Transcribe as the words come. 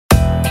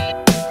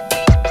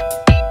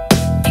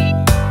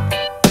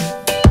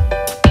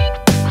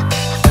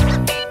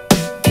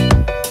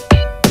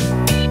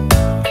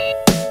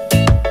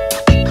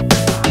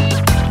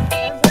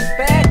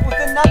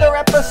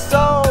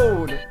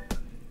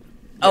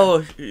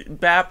Oh,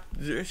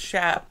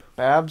 Shap.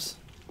 Babs?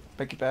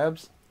 Becky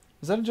Babs?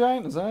 Is that a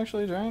giant? Is that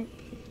actually a giant?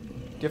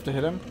 Do you have to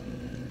hit him?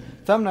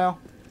 Thumbnail.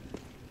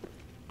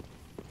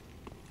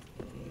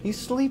 He's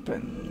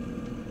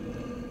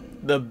sleeping.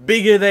 The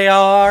bigger they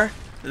are,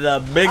 the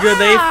bigger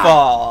they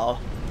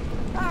fall.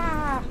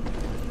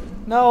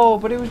 No,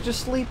 but he was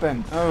just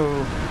sleeping.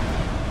 Oh.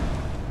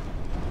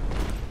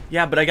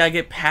 Yeah, but I gotta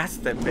get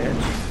past that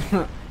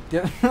bitch. Do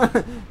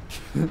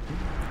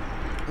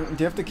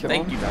you have to kill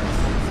him? Thank you,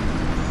 guys.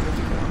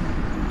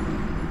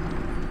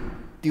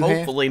 Do you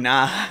Hopefully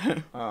not.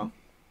 Oh.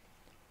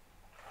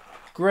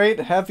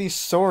 Great heavy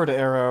sword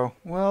arrow.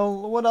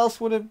 Well, what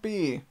else would it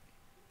be?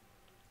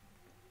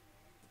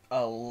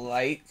 A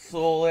light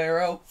soul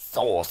arrow?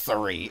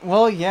 Sorcery.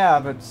 Well, yeah,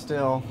 but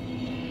still.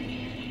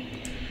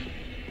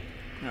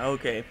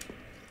 Okay.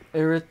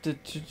 What?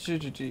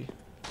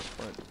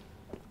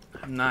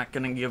 I'm not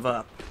gonna give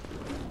up.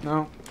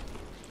 No.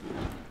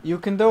 You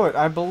can do it.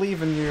 I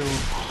believe in you.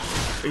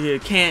 You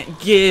can't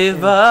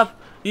give up.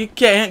 You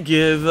can't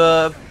give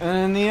up. And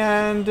in the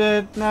end,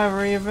 it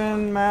never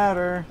even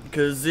mattered.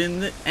 'Cause in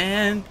the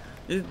end,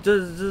 it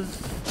does.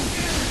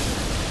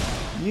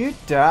 You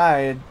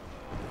died.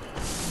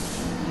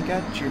 You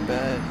got your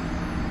butt.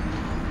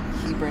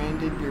 He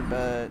branded your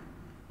butt.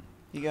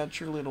 You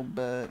got your little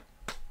butt.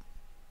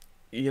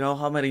 You know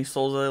how many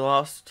souls I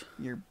lost?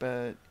 Your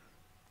butt.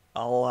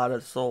 A lot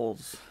of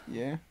souls.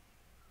 Yeah?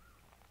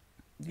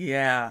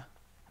 Yeah.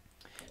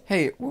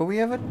 Hey, will we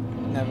have a...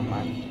 Never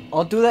mind.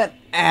 I'll do that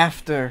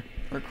after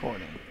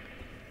recording.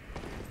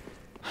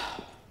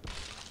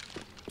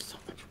 So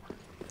much work.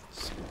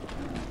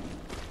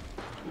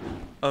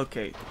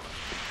 Okay.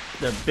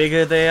 The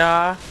bigger they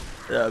are,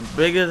 the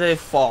bigger they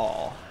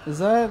fall. Is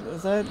that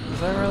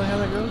really how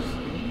that goes?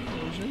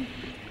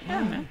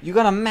 Yeah, man. You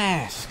got a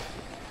mask.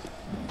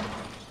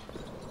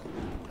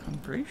 I'm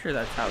pretty sure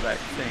that's how that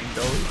saying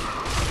goes.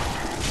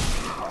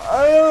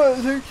 I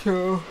don't think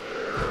so.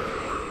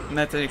 And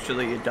that's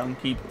actually a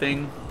donkey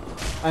thing.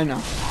 I know.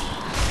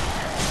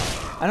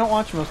 I don't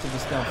watch most of the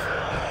stuff.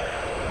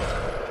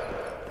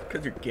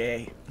 Because you're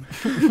gay.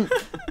 Do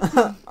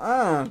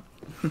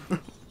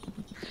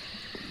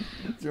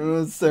you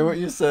want to say what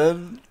you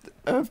said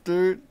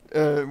after,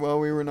 while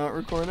we were not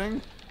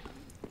recording?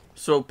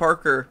 So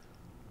Parker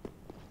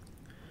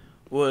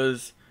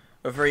was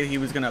afraid he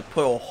was going to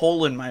put a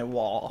hole in my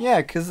wall. Yeah,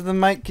 because the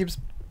mic keeps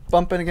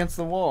bumping against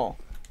the wall.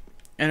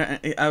 And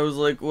I was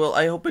like, well,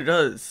 I hope it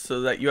does,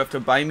 so that you have to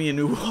buy me a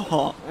new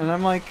wall. And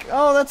I'm like,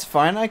 oh, that's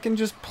fine. I can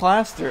just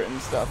plaster it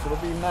and stuff. It'll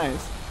be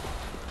nice.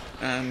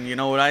 And you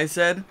know what I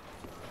said?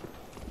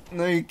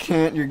 No, you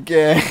can't. You're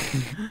gay.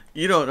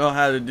 You don't know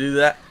how to do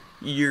that.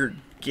 You're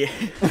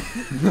gay.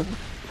 And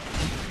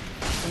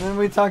then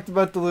we talked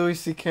about the Louis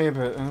C.K.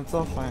 bit, and it's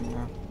all fine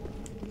now.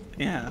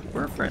 Yeah,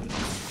 we're friends.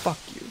 Fuck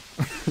you.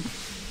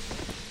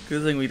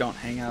 Good thing we don't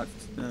hang out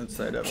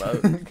outside of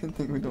Good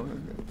thing we don't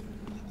have that.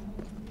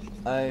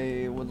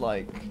 I would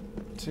like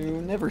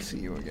to never see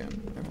you again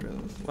after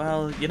this.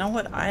 Well, you know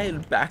what?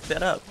 I'd back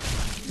that up.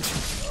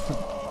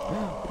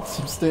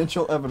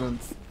 Substantial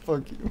evidence.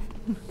 Fuck you.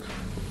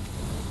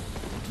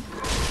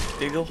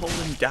 Dig a hole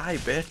and die,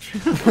 bitch.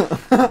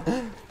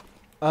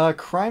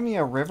 Cry me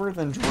a river,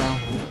 then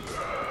drown me.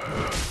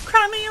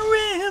 Cry me a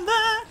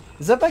river.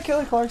 Is that by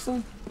Kelly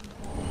Clarkson?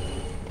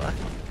 What?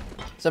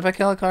 Is that by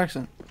Kelly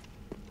Clarkson?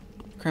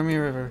 Cry me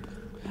a river.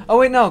 Oh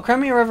wait, no. Cry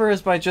me a river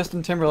is by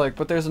Justin Timberlake,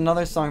 but there's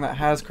another song that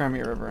has Cry me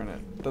a river in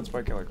it. That's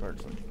by Kelly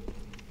Clarkson.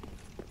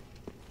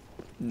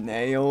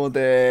 Nailed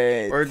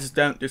it. Words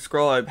don't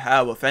describe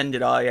how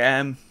offended I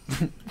am.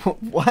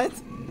 What?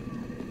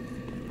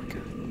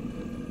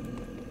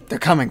 They're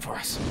coming for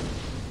us.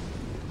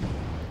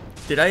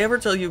 Did I ever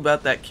tell you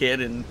about that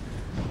kid in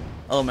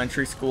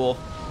elementary school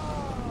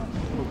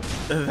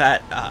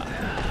that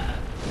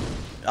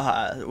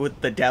with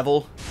the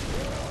devil?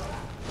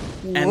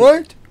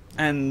 What?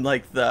 And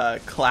like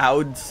the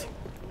clouds.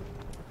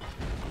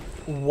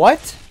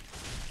 What?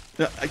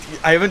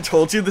 I haven't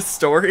told you the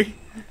story.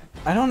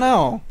 I don't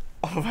know.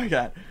 Oh my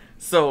god.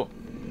 So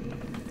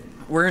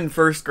we're in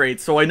first grade,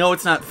 so I know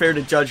it's not fair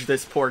to judge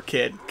this poor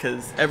kid,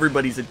 because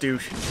everybody's a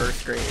douche in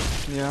first grade.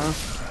 Yeah.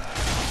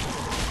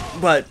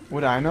 But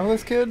would I know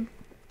this kid?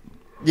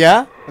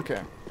 Yeah?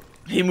 Okay.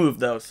 He moved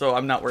though, so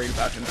I'm not worried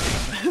about him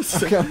seeing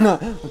this. Okay, I'm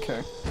not.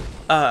 Okay.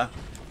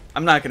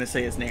 I'm not gonna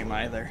say his name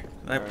either.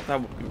 That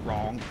would be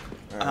wrong.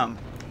 Right.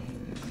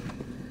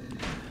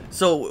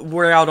 So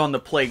we're out on the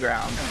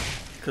playground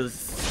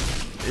because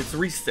it's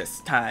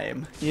recess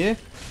time. Yeah.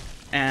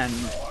 And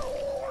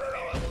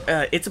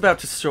it's about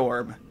to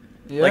storm.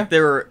 Yeah. Like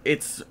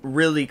it's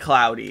really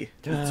cloudy.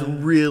 It's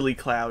really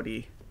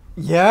cloudy.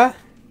 Yeah.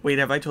 Wait,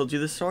 have I told you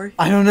this story?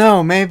 I don't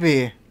know.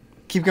 Maybe.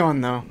 Keep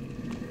going though.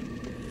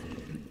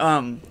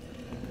 And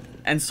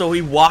so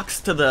he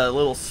walks to the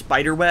little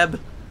spider web,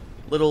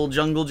 little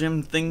jungle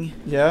gym thing.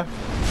 Yeah.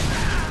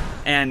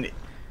 And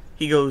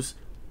he goes,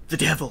 "The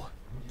devil,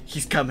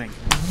 he's coming.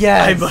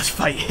 Yes. I must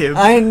fight him."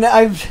 I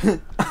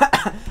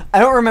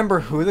don't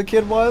remember who the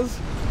kid was,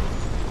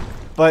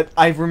 but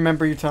I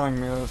remember you telling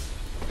me this.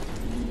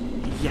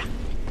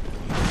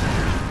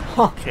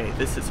 Okay,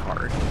 this is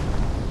hard.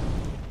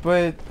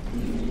 But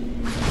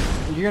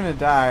you're gonna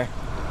die.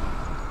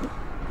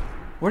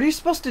 What are you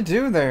supposed to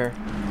do there?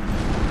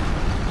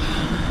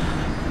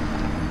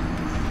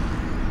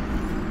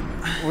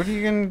 What are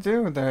you gonna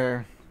do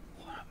there?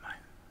 What am I?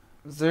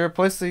 Is there a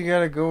place that you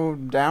gotta go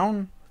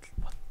down?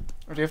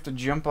 Or do you have to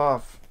jump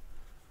off?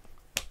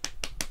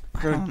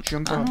 I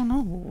don't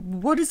know.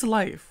 What is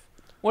life?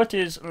 What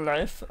is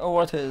life? Or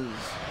what is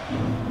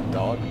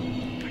dog?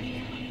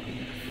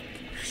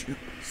 Shoot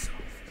myself.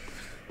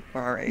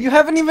 Alright. You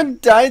haven't even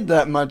died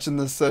that much in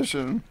this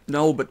session.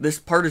 No, but this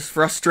part is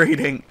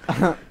frustrating.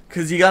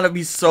 Because you gotta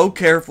be so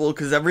careful,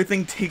 because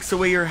everything takes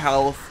away your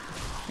health.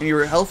 And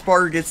your health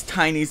bar gets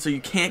tiny, so you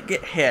can't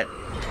get hit.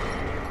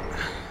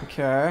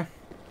 Okay.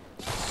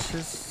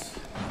 It's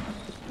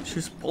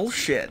just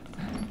bullshit.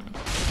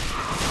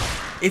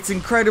 It's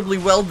incredibly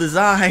well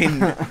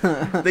designed.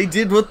 They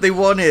did what they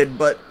wanted,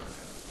 but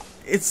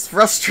it's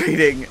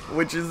frustrating,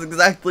 which is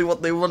exactly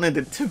what they wanted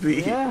it to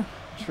be. Yeah,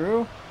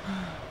 true.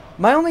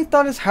 My only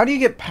thought is, how do you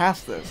get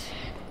past this?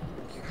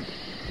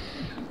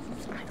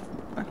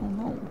 I don't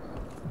know.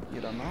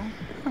 You don't know?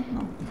 I don't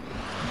know.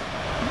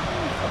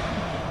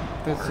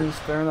 That seems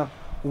fair enough.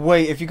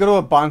 Wait, if you go to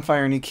a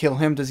bonfire and you kill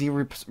him, does he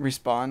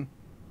respawn?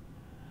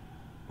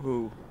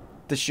 Who?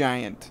 The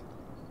giant.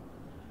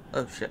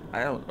 Oh shit,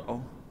 I don't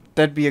know.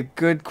 That'd be a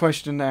good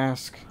question to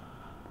ask.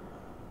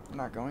 I'm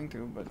not going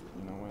to, but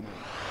you know why not.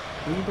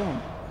 What are you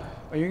doing?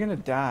 Oh, you're gonna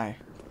die.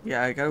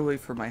 Yeah, I gotta wait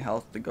for my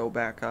health to go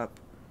back up.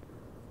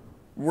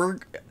 We're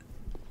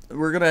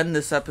gonna end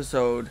this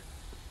episode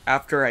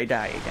after I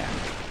die again.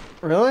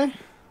 Really?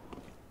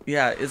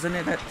 Yeah, isn't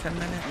it at 10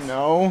 minutes?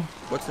 No.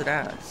 What's it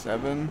at?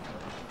 7.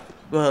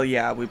 Well,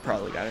 yeah, we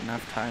probably got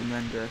enough time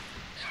then to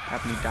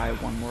have me die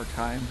one more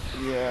time.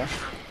 Yeah.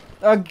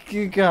 Oh,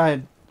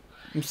 God.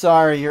 I'm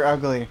sorry, you're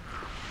ugly.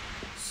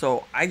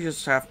 So, I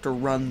just have to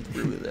run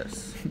through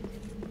this.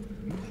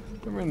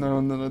 Every now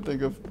and then I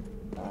think of...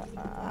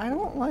 I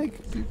don't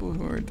like people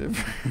who are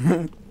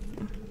different.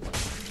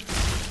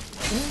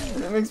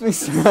 That makes me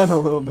sad a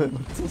little bit,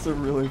 but it's also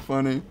really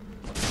funny.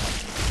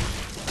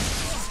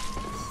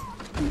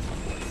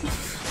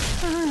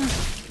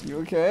 You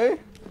okay?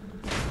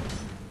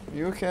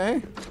 You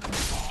okay?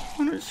 I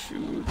wanna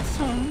shoot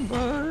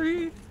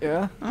somebody.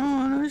 Yeah? I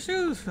wanna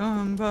shoot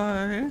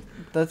somebody.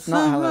 That's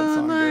not how that song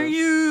Someone like goes.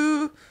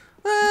 you.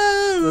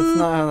 That's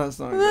not how that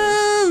song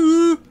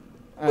goes.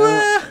 I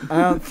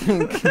don't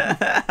think...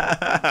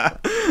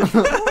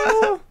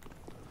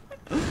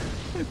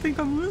 I think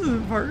I'm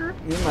losing, partner.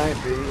 You might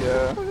be,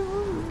 yeah.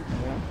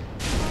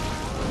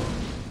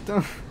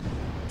 Don't...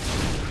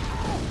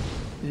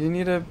 You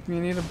need a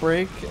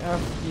break.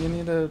 You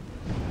need a...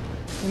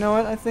 You know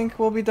what? I think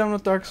we'll be done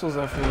with Dark Souls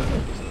after this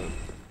episode.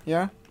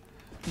 Yeah?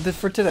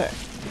 For today.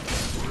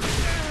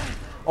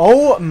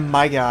 Oh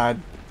my god.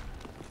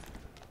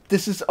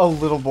 This is a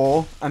little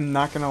bowl. I'm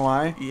not gonna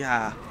lie.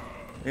 Yeah.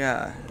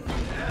 Yeah.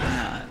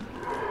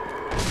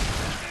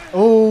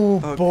 Oh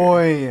Okay.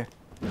 boy.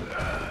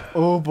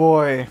 Oh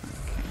boy.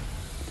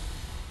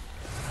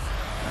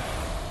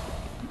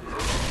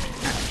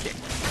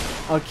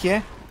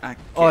 Okay. Okay.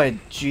 Oh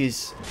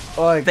jeez.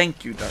 Oh,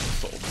 Thank you, Dark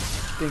Souls.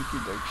 thank you,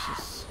 Dark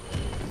Souls.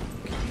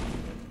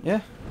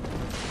 Yeah.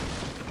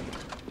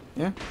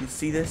 Yeah. You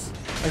see this?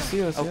 I see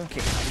this. Okay.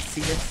 You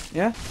see this?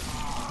 Yeah.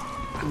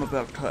 I'm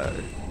about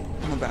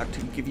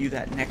to give you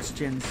that next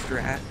gen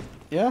strat.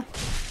 Yeah.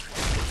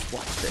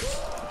 Watch this.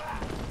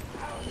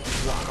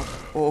 Wow.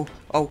 Oh,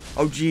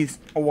 jeez.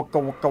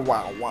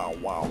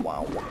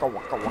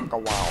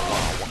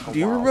 Do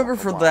you remember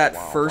from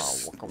that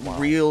first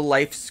real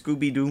life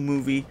Scooby-Doo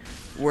movie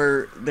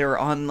where they're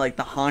on like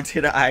the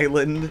haunted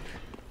island,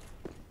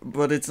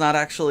 but it's not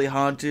actually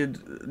haunted?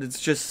 It's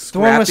just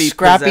Scrappy. The one with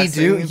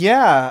Scrappy-Doo? possessing?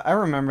 Yeah, I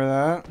remember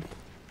that.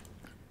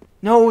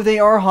 No, they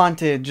are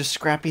haunted. Just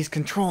Scrappy's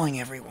controlling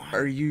everyone.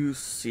 Are you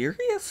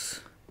serious?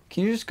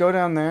 Can you just go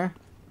down there?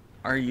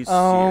 Are you serious?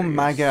 Oh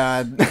my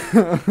god.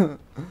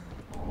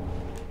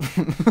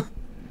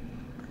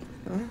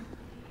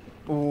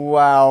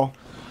 Wow.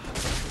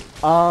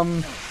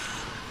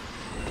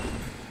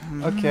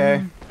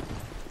 Okay.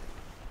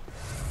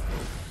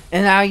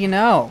 And now you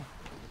know.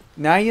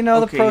 Now you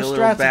know Okay, the pro you little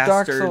strats of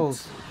Dark bastards.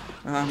 Souls.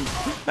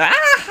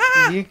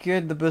 Ah! You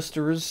good, the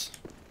boosters.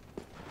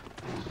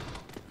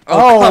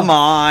 Oh, come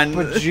on.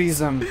 But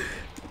jeez,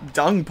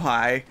 Dung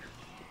pie.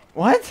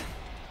 what?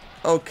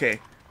 Okay.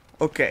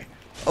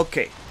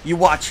 You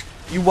watch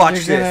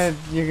this.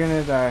 You're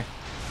gonna die.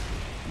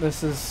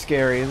 This is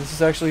scary. This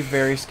is actually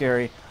very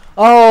scary.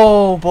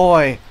 Oh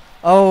boy.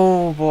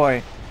 Oh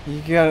boy. You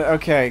got it.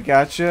 Okay,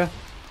 gotcha.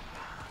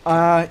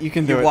 You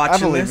can do You it. I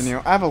watching believe this? in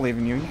you. I believe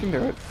in you. You can do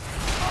it.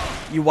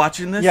 You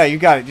watching this? Yeah, you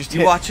got it. Just You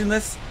hit. watching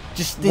this?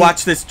 Just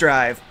Watch this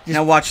drive.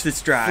 Now watch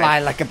this drive. fly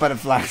like a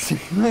butterfly.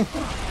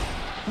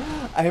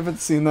 I haven't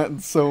seen that in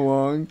so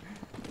long.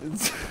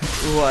 It's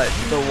What?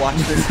 The watch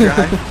this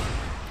drive?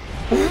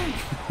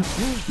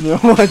 no,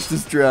 watch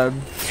this drive.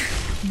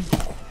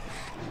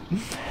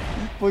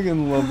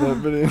 Fucking love that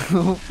video.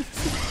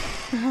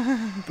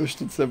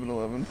 Pushed at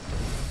 7-Eleven.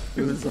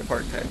 It was a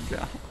part-time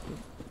job.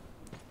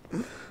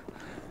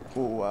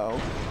 Oh, wow.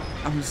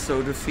 I'm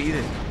so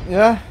defeated.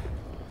 Yeah.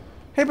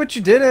 Hey, but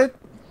you did it.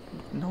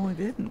 No, I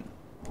didn't.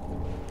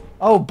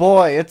 Oh,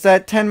 boy. It's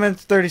at 10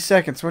 minutes, 30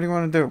 seconds. What do you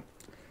want to do?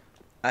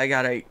 I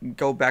gotta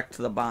go back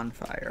to the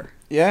bonfire.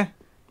 Yeah?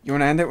 You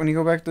want to end it when you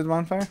go back to the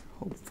bonfire?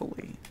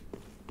 Hopefully.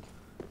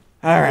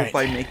 All I right. hope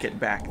I make it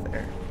back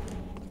there.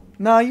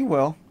 No, you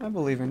will. I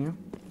believe in you.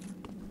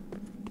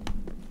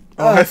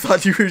 Oh, I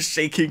thought you were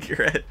shaking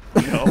your head.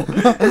 No.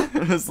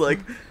 I was like,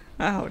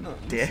 oh, no,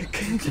 dick.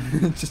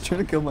 Just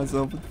trying to kill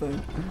myself with thing.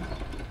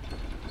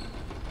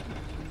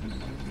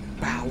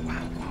 Bow,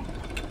 wow, wow.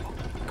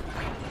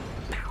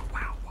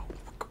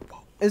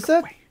 Is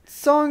that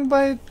song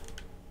by...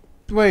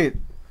 Wait.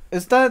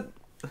 Is that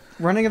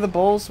Running of the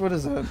Bulls? What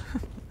is that?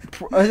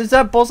 Is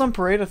that Bulls on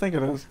Parade? I think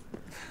it is.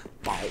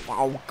 Wow,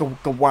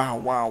 wow,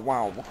 wow,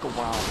 wow,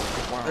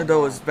 wow.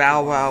 No, it's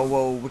Bow Wow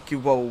Whoa Wicky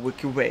Whoa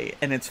Wicky Way,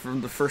 and it's from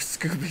the first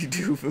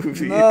Scooby-Doo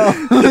movie. No.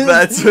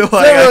 That's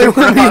why really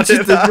I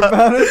think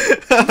about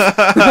it.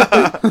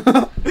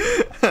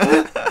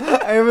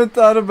 I haven't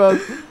thought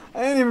about.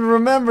 I didn't even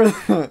remember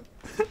that.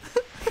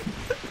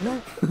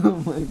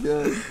 Oh my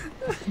god.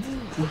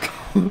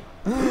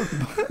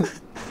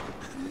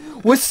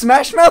 Was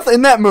Smash Mouth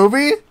in that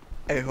movie?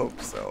 I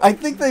hope so. I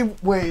think they.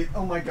 Wait.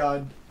 Oh my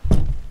god.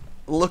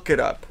 Look it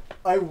up.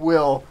 I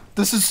will.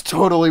 This is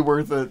totally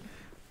worth it.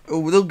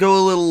 Oh, they'll go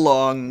a little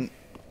long.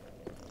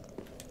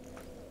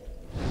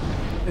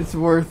 It's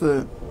worth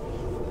it.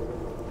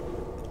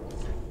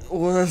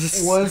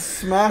 Was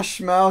Smash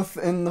Mouth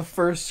in the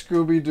first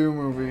Scooby-Doo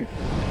movie?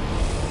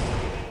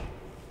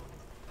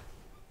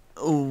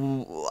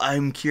 Oh,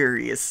 I'm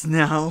curious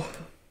now.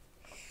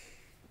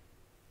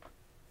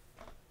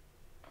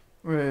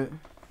 Wait.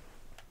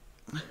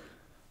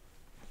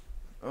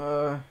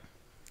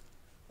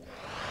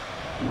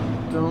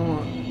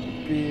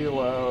 Don't be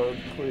loud,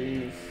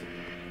 please.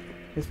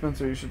 Hey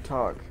Spencer, you should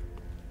talk.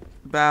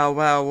 Bow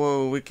wow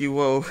whoa wiki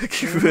whoa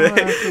wiki way.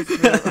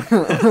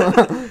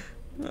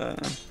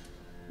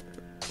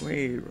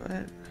 Wait,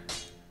 what?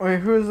 Wait,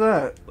 who is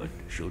that? But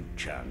should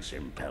chance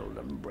impel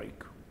them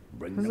break,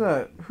 bring Who's them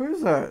that? Who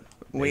is that?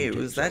 Wait,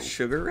 was that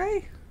Sugar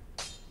Ray?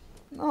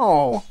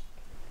 No.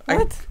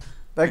 What?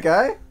 That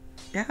guy?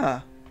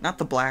 Yeah, not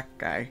the black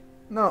guy.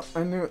 No,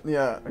 I knew.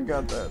 Yeah, I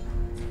got that.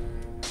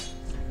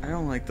 I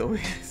don't like the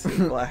way I see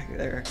black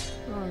there.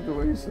 I don't like the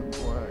way you said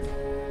black.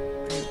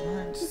 Wait,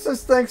 what? Just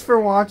says thanks for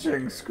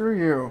watching. Screw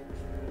you.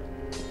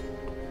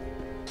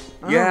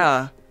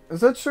 Yeah.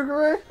 Is that Sugar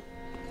Ray?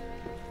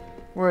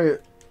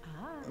 Wait.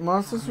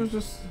 Monsters was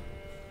just.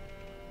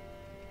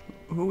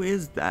 Who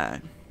is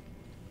that?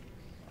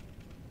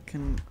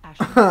 Can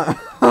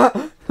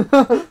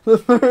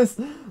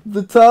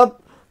the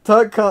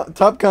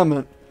top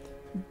comment.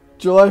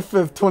 July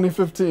 5th,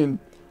 2015.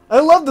 I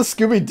love the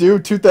Scooby-Doo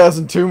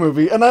 2002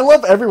 movie, and I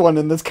love everyone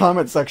in this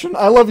comment section.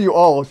 I love you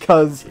all,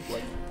 cause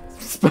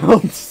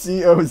spelled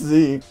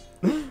C-O-Z.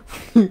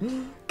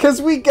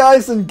 Cause we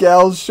guys and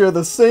gals share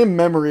the same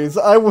memories.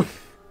 I was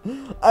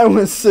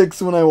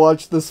 6 when I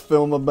watched this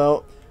film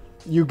about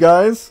you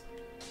guys.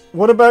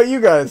 What about you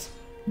guys?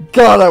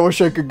 God, I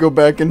wish I could go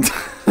back in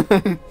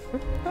time.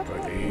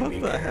 what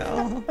the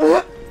hell?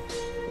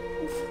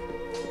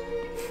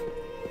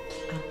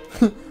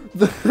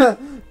 The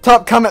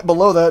top comment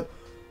below that.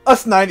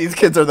 Us 90s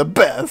kids are the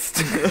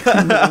best.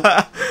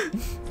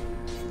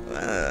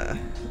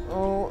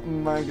 Oh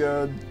my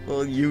god.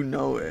 Well, you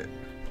know it.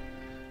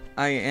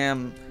 I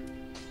am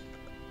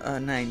a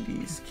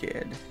 90s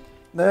kid.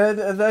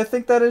 I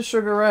think that is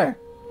Sugar Ray.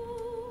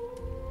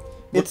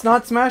 It's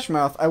not Smash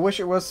Mouth. I wish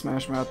it was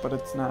Smash Mouth, but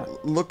it's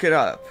not. Look it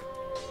up.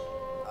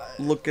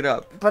 Look it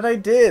up. But I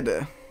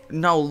did.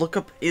 No, look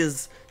up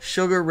is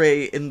Sugar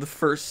Ray in the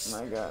first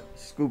My god.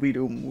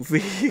 Scooby-Doo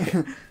movie.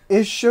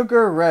 Is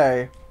Sugar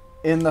Ray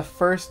in the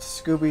first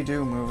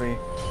Scooby-Doo movie?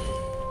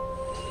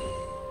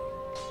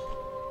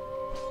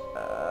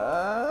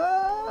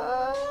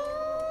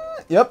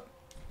 Yep.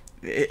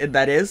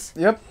 That is?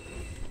 Yep.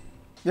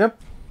 Yep.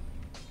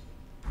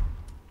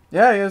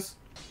 Yeah, he is.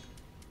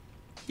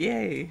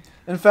 Yay.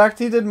 In fact,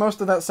 he did most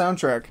of that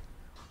soundtrack.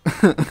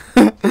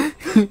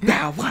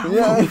 Bow wow.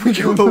 Yeah.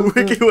 Wiki whoa,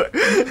 wiki whoa.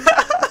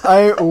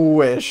 I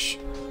wish.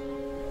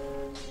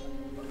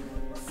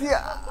 See,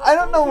 I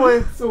don't know why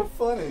it's so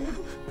funny.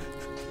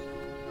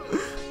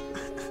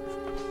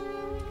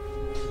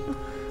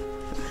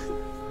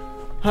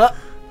 Huh?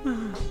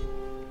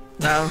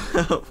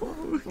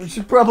 We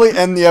should probably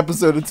end the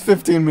episode. It's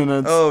 15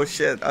 minutes. Oh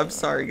shit, I'm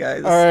sorry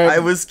guys. Alright. I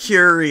was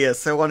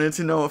curious. I wanted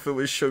to know if it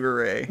was Sugar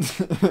Ray.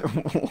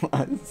 It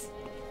was.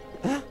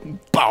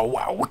 Bow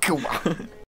wow, wicka wow.